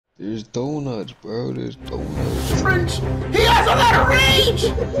There's donuts, bro. There's donuts. French! He has a lot of rage!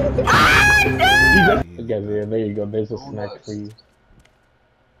 Ah, no! Okay, there you go. There's a snack for you.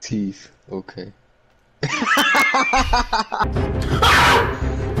 Teeth. Okay.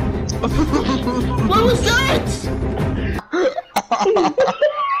 What was that?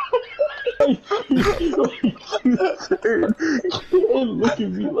 Don't look at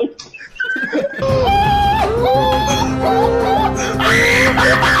me like.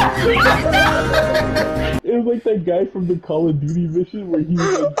 It was like that guy from the Call of Duty mission where he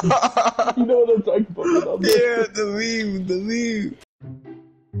was like, you know what I'm talking about? Yeah, the meme.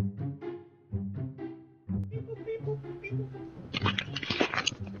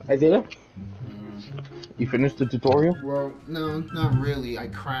 Isaiah? You finished the tutorial? Well, no, not really. I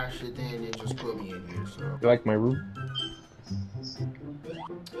crashed it, then it just put me in here, so. You like my room?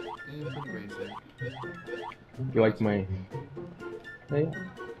 Yeah, pretty basic. You like my... Hey?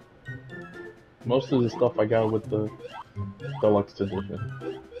 Most of the stuff I got with the deluxe edition.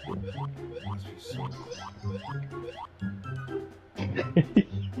 Must be so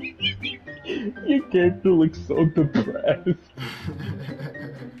Your character looks so depressed.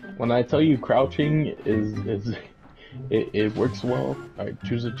 When I tell you crouching it works well. Alright,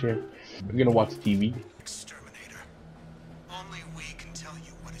 choose a chair. I'm gonna watch TV. Exterminator. Only we can tell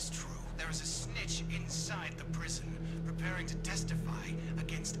you what is true. There is a snitch inside the prison, preparing to testify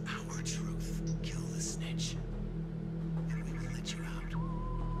against our truth. Kill the snitch, and we will let you out.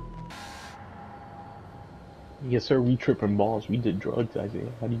 Yes sir, we tripping balls. We did drugs,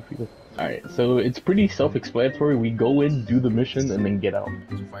 Isaiah. How do you feel? Alright, so it's pretty self-explanatory. We go in, do the mission, and then get out.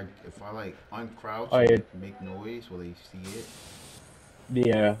 If I like uncrouch Oh, yeah. and make noise, will they see it?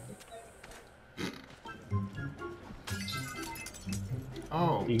 Yeah.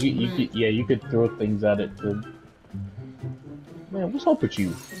 Oh, You could throw things at it to... Man, what's up with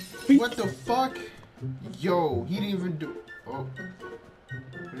you? what the fuck? Yo, he didn't even do... Oh.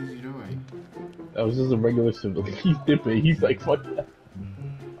 What is he doing? That was just a regular civilian. He's dipping. He's like, fuck that.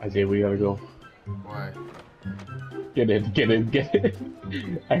 Isaiah, we gotta go. Why? Get in.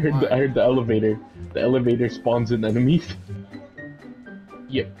 I heard the elevator. The elevator spawns in enemies.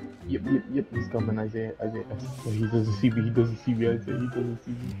 Yep. He's coming, Isaiah. Oh, he doesn't see me, Isaiah. He doesn't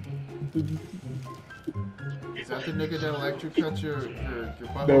see me. Is that the nigga that electrocutes your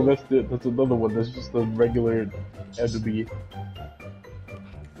butthole? No, that's another one. That's just a regular enemy.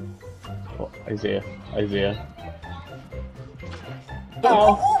 Oh, Isaiah.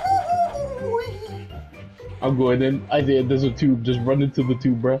 Ow! I'm going in. Isaiah, there's a tube. Just run into the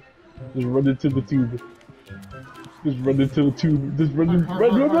tube, bruh. Just run into the tube. Run.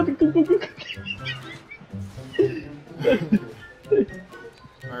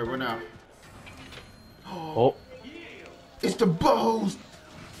 Alright, we're now. Oh. It's the butthole!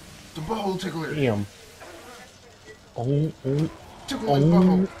 The butthole tickler! Damn. Oh. Tickle his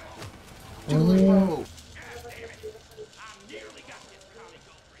butthole! Tickle his butthole!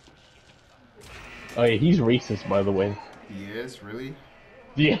 Oh yeah, he's racist, by the way. Yes, really?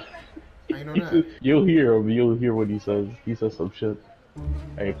 Yeah. How you know that? You'll hear him. You'll hear what he says. He says some shit.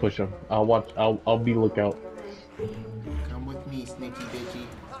 Hey, push him. I'll watch. I'll be lookout. Come with me, sneaky bitchy.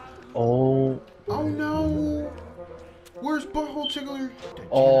 Oh. Oh no! Where's butthole tickler?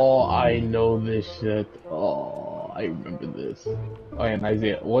 Oh, I know this shit. Oh, I remember this. Oh, and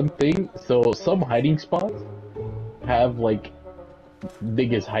Isaiah, one thing. So some hiding spots have like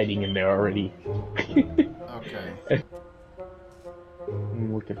niggas hiding in there already. Okay.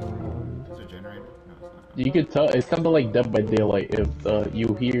 I'm looking around. Is it a generator? No, it's not. You could tell it's kind of like Dead by Daylight. If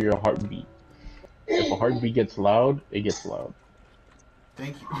you hear your heartbeat, if a heartbeat gets loud, it gets loud.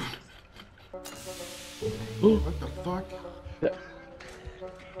 Thank you. What the fuck?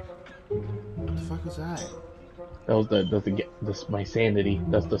 What the fuck was that? That's my sanity.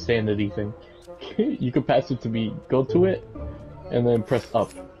 That's the sanity thing. You can pass it to me. Go to it, and then press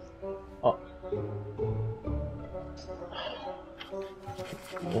up. Up.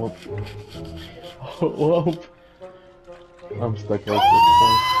 Whoop. Whoop. I'm stuck like this.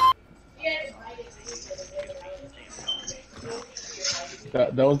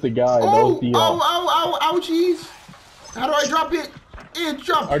 That was the guy. Oh, that was the. Ouchies! How do I drop it? And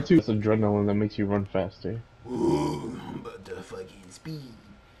jump! R2 is adrenaline that makes you run faster. Ooh, but the fucking speed.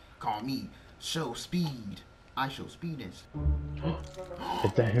 Call me show speed. I show speedness.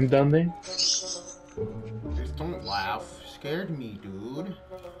 Is that him down there? Just don't laugh. Scared me, dude.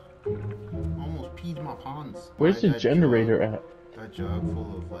 Almost peed my pants. Where's the generator at? That jug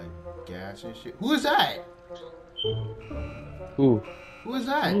full of like gas and shit. Who is that? Who? Who is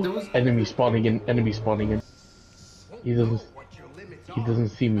that? There was enemy spawning in. He doesn't. He doesn't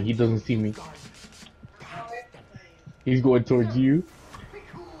see me. He doesn't see me. He's going towards you.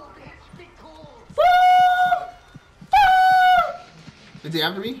 Is he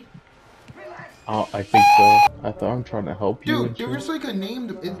after me? Oh, I think so. I thought I'm trying to help you. Dude, there was like a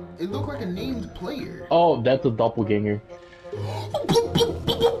named. It looked like a named player. Oh, that's a doppelganger.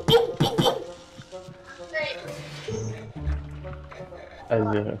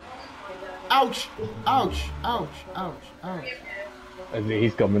 Ouch! Ouch! Ouch! Ouch! Ouch!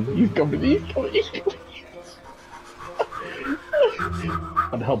 He's coming. He's coming. He's coming. He's coming.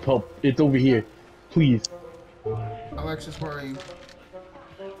 Help! Help! It's over here. Please. Alexis, where are you?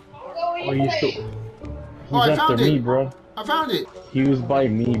 Oh, he's still. He's I after found me, it. bro. I found it. He was by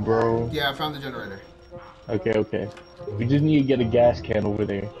me, bro. Yeah, I found the generator. Okay, okay. We just need to get a gas can over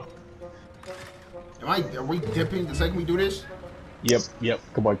there. Are we dipping the second we do this? Yep, yep.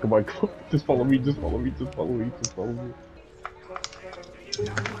 Come on, come on, come on. Just follow me, just follow me, just follow me, just follow me.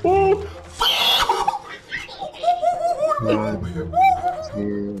 Oh!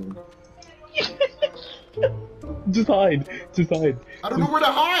 Just hide, just hide. I don't know where to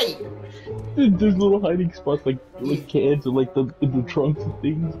hide. There's little hiding spots like cans or like in the trunks and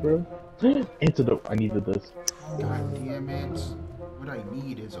things, bro. Antidote. I needed this. God damn it! What I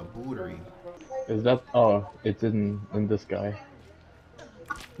need is a bootery. Is that? Oh, it's in this guy.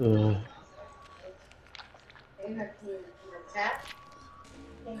 Ugh.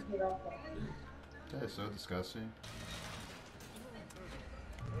 That is so disgusting.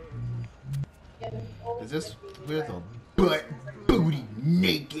 Is this with a butt booty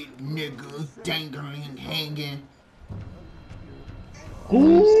naked nigga dangling hanging?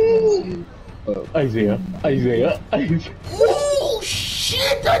 Ooh. Isaiah. Oh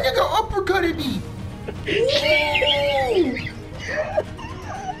shit! That nigga uppercutted me!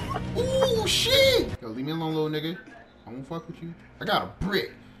 Ooh shit! Yo, leave me alone, little nigga. I won't fuck with you. I got a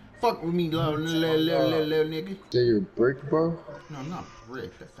brick. Fuck with me, little nigga. Is that your brick, bro? No, I'm not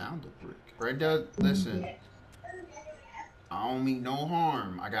brick. I found the brick. Brenda, listen. I don't mean no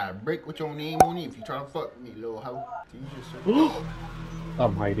harm. I got a brick with your name on it. If you try to fuck with me, little hoe.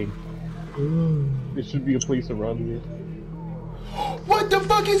 I'm hiding. There should be a place around here. What the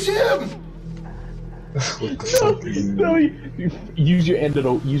fuck is him? What the fuck is No, use your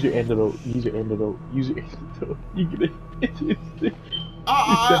antidote. Use your antidote. Use your antidote. Use your antidote. You get it.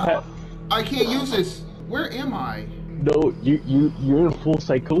 I can't use this. Where am I? No, you're in full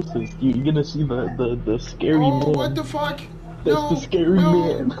psychosis. You're gonna see the scary man. Oh, what the fuck? That's the scary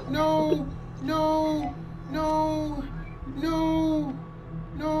man. No.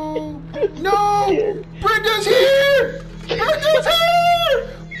 Brenda's here! Brenda's here!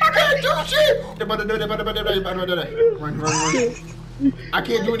 I can't do shit! Run. I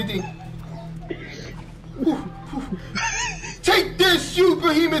can't do anything. Take this, you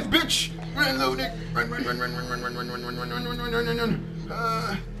behemoth bitch! Run, little nigga. Run.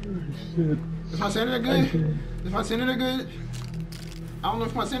 Is my senator good? Is my senator good? I don't know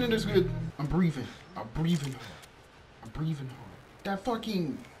if my senator's good. I'm breathing hard. That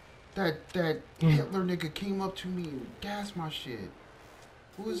fucking, that Hitler nigga came up to me and gassed my shit.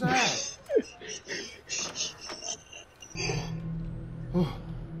 Who was that?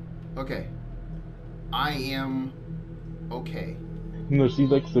 Okay. I am okay. No, she's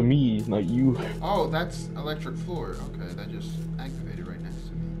next to me, not you. Oh, that's electric floor. Okay, that just activated right next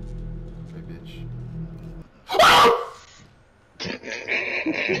to me. Okay, bitch.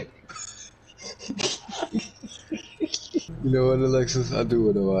 You know what, Alexis? I do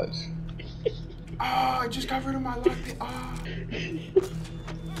want to watch. I just got rid of my luck.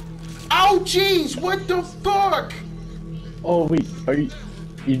 Oh, jeez! What the fuck? Oh wait, are you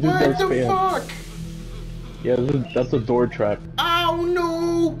just What got the spam. fuck? Yeah, that's a door trap. Oh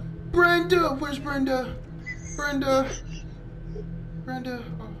no! Brenda! Where's Brenda? Brenda!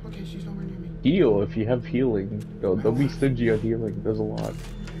 Oh, okay, she's nowhere near me. Heal if you have healing. Don't be stingy on healing. There's a lot.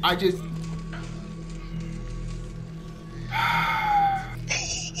 I just...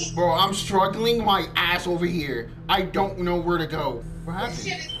 Bro, I'm struggling my ass over here. I don't know where to go. What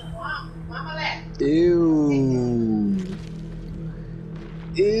happened?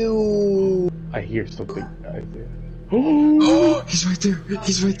 Ew. I hear something, Isaiah. Oh, he's right there.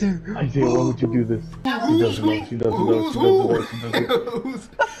 Isaiah, why would you do this? She doesn't know. She doesn't know.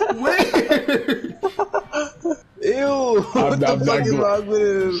 Where? Ew. What the fuck is wrong with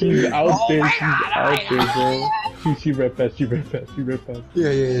him? She's out there. Bro. She ran fast.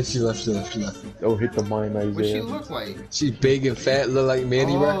 Yeah. She left. Oh, hit the mine, Isaiah. What she look like? She's big and fat, look like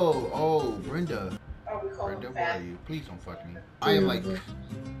Mandy, right? Oh, Brenda. Brenda, where are you? Please don't fuck me. I am like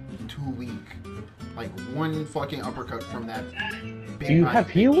too weak. Like one fucking uppercut from that big. Do you have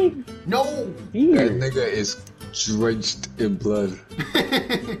healing? No. That Here. nigga is drenched in blood.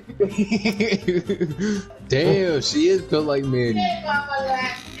 Damn, she is built like Manny.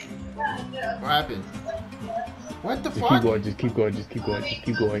 What happened? What the Just fuck? keep going, just keep going, just keep going, just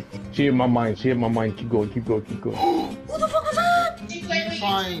keep going. She in my mind, she in my mind. Keep going, keep going, keep going. What the fuck was that?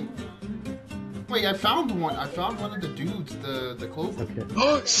 Fine. Wait, I found one. I found one of the dudes, the clover. Okay.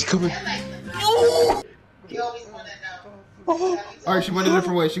 Oh, she's coming. No! Alright, she went a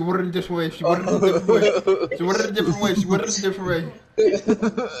different way. She went a different way. She went a different way. She went a different way. She went a different way.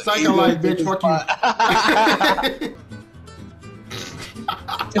 Psycho life, bitch. Fuck you.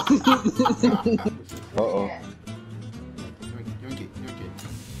 Uh-oh. Yoink it.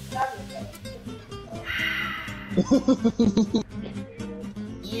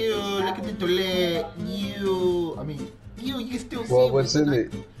 Ew, look at the toilet. Ew. I mean, ew, you can still see. Well, what's in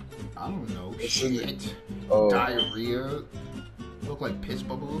it? I don't know. What's in it? Shit. Oh. Diarrhea. Look like piss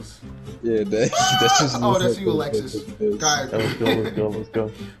bubbles. Yeah, that's just. Oh, that's you, Alexis. Guys. Let's go, let's go, let's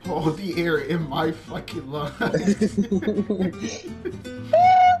go. Oh, the air in my fucking lungs.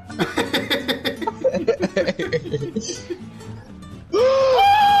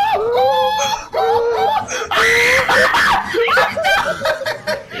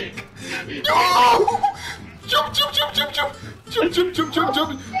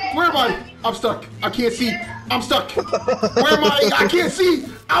 Jump. Where am I? I'm stuck. I can't see. I'm stuck. Where am I? I can't see.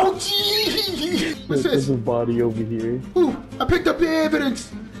 Ouchie! What's There's this? a body over here. Ooh, I picked up the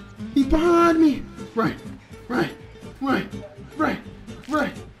evidence. He's behind me. Right.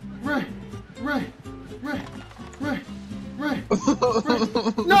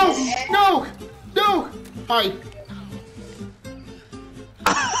 No. Hi.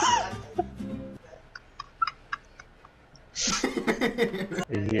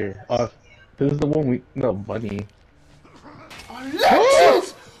 Right here. This is the one we. No, bunny.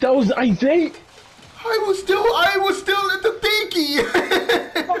 Alexis! That was Isaiah! I was still at the thingy.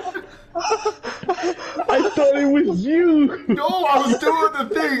 I thought it was you! No, I was doing the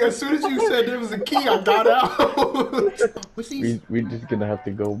thing. As soon as you said there was a key, I got out. What's these? We're just gonna have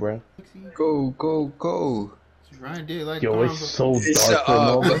to go, bro. Go. Ryan did like. Yo, it's so Shut dark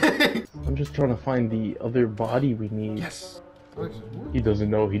up. right now. I'm just trying to find the other body we need. Yes. Alexis, what? He doesn't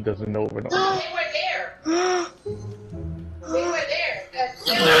know, we're not. We were there. We were there.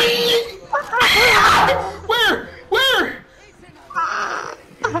 Where?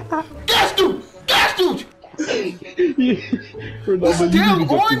 Gas dude! Ronaldo, He's down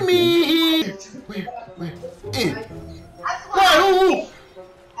on me! Where? In. Whoa!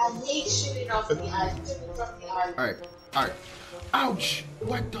 I hate shooting off the ice. Shooting from the ice. Alright. Ouch!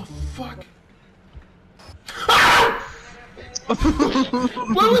 What the fuck? Ah!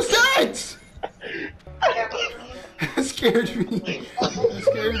 What was that? That scared me.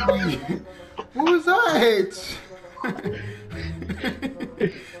 What was that?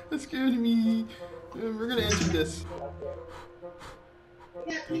 That scared me. We're gonna answer this.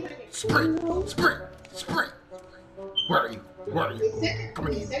 Sprint! Where are you?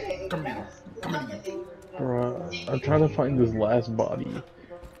 Coming to you. Bruh, I'm trying to find this last body.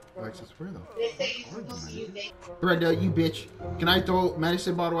 Alexis, where the Brenda, you bitch. Can I throw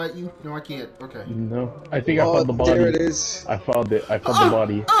medicine bottle at you? No, I can't. Okay. No. I think I found the body. There it is. I found it. I found the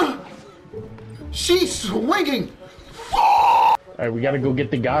body. She's swinging! Alright, we gotta go get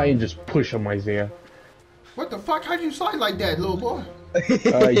the guy and just push him, Isaiah. What the fuck? How'd you slide like that, little boy?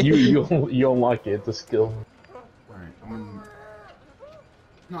 You unlock it. It's a skill. Alright,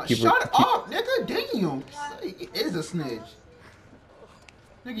 No, Keep shut it- up, nigga! Damn! It is a snitch.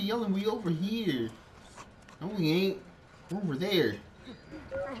 Nigga yelling, we over here. No, we ain't. We're over there.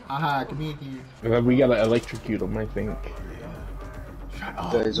 Haha, come in here. We gotta electrocute him, I think. Shut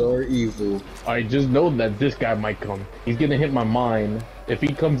up. Guys are evil. I just know that this guy might come. He's gonna hit my mine. If he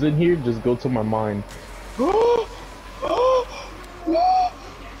comes in here, just go to my mine.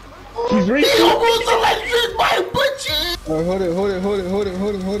 He's He racing! almost electric my butchie! Hold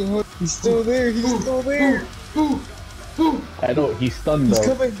it. He's still there. I know, he's stunned He's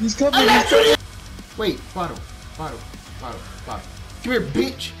though. coming. Wait, bottle. Come here,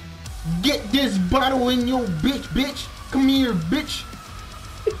 bitch. Get this bottle in your bitch. Come here, bitch.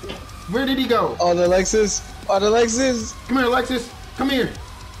 Where did he go? On Alexis. Come here, Alexis. Come here.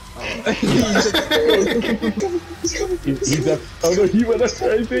 He's up. Oh no, he went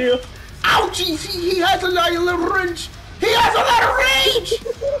after Isaiah. Ouchie, he has a little range.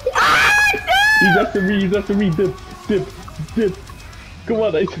 Ah, no! He's after me. Dip. Come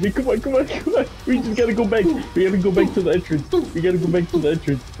on, Isaiah. Come on. We just gotta go back. We gotta go back to the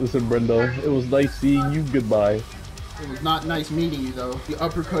entrance. Listen, Brenda, it was nice seeing you. Goodbye. It was not nice meeting you though. You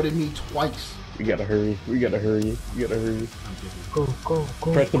uppercutted me twice. We gotta hurry. We gotta hurry. We gotta hurry. Go, go,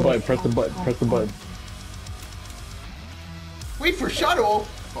 go. Press the button. Press the button. Press the button. Wait for shuttle.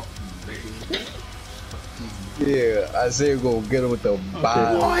 Yeah, Isaiah gonna get him with the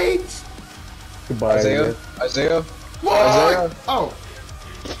vibe. What? Goodbye. Isaiah? Isaiah? What? Isaiah? Oh.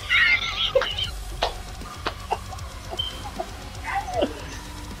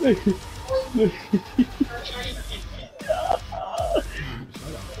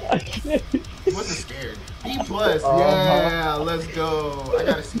 Wasn't scared. B plus. Yeah, let's go. I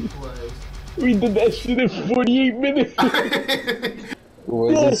got a C plus. We did that shit in 48 minutes.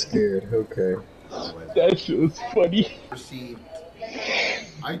 Wasn't scared. Okay. That shit was funny. Received.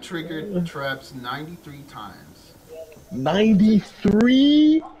 I triggered traps 93 times.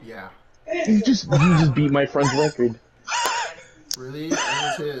 93? Yeah. You just beat my friend's record. Really? It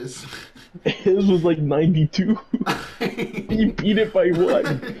was his. His was like 92. You beat it by what?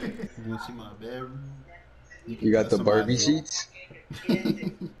 You wanna see my bedroom? You got the Barbie sheets? I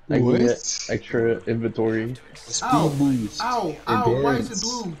can What? get extra inventory. Ow! boost. Ow! And Ow! Why is it dance.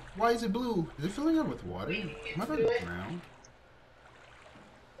 blue? Why is it blue? Is it filling up with water? Am I about to drown?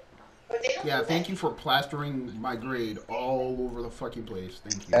 Yeah, thank you for plastering my grade all over the fucking place.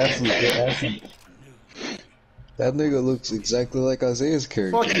 Thank you. Athlete. That nigga looks exactly like Isaiah's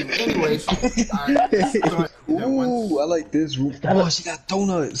character. Fuck you. Anyways, Ooh, I like this room. Oh, she got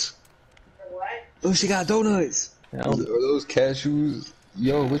donuts. Oh, she got donuts. Hell, Are those cashews?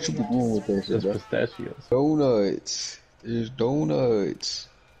 Yo, what you be doing with that shit, just bro? pistachios. Donuts. There's donuts.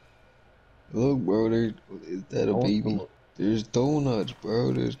 Look, bro, is that a baby? There's donuts,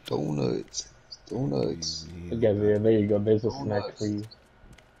 bro. There's donuts. Donuts. Okay, there you go. There's a snack for you.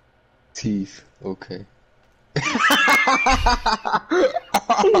 Teeth. Okay.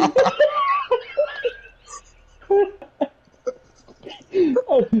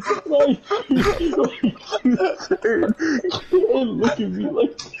 Look at me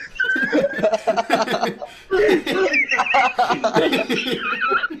like.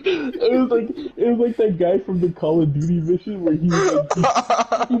 It was like that guy from the Call of Duty mission where he was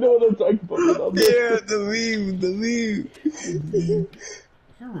like, you know what I'm talking about? Yeah, the meme.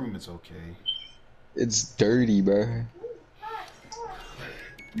 your room is okay. It's dirty, bro.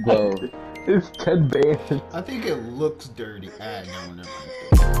 Bro. It's 10 bands. I think it looks dirty. Ah, no, never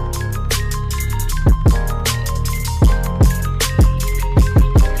mind.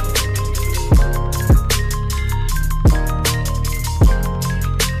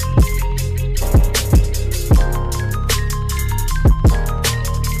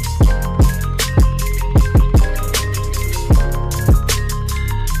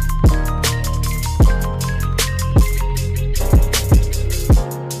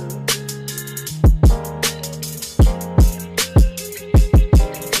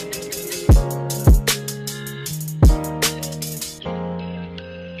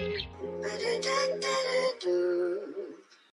 Da da da da da.